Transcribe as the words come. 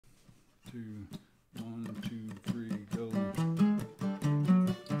two, 1, 2, 3, go.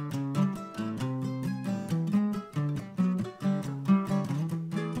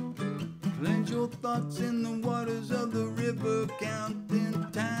 Cleanse your thoughts in the waters of the river, counting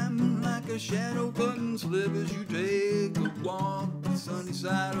time like a shadow cutting slivers. You take a walk the sunny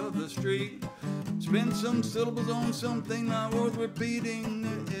side of the street, spend some syllables on something not worth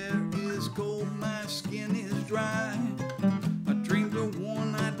repeating. The air is cold, my skin is dry. My dreams are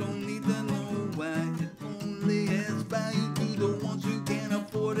worn, I don't need to know why. It only has value to the ones who can't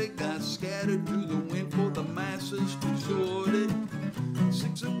afford it. Got scattered to the wind for the masses to sort it.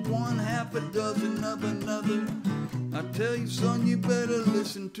 6 of one, half a dozen of another. I tell you, son, you better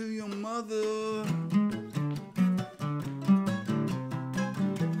listen to your mother.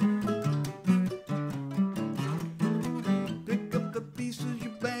 Pick up the pieces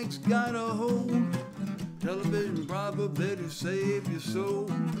your bag's got a hold. Television proverb that'll save your soul.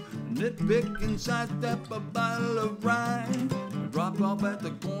 Nitpick and sidestep a bottle of rye. Dropped off at the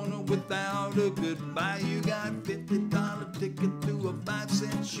corner without a goodbye. You got $50 ticket to a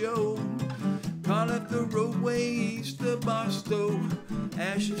 5-cent show. Car left the roadway east of Barstow.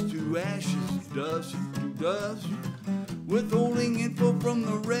 Ashes to ashes, dust to dust. Withholding info from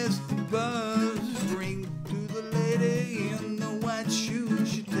the rest of us. Ring to the lady in the white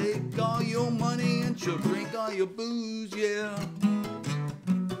shoes. She'll take all your money and she'll drink all your booze, yeah.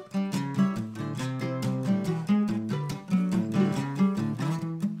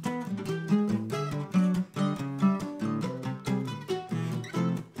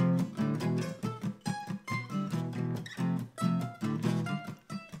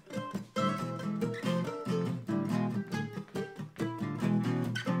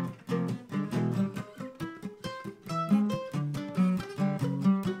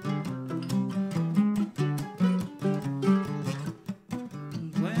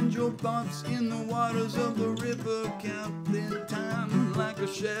 Your thoughts in the waters of the river, counting time like a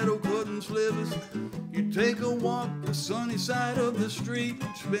shadow cutting slivers. You take a walk the sunny side of the street,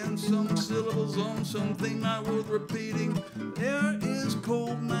 spend some syllables on something not worth repeating. Air is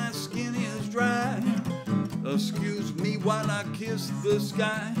cold, my skin is dry. Excuse me while I kiss the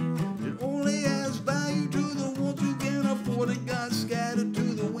sky. It only has value to the ones who can afford it. Got scattered to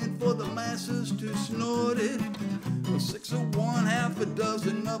the wind for the masses to snort it. 6 of one, half a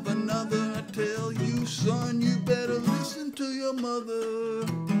dozen of another.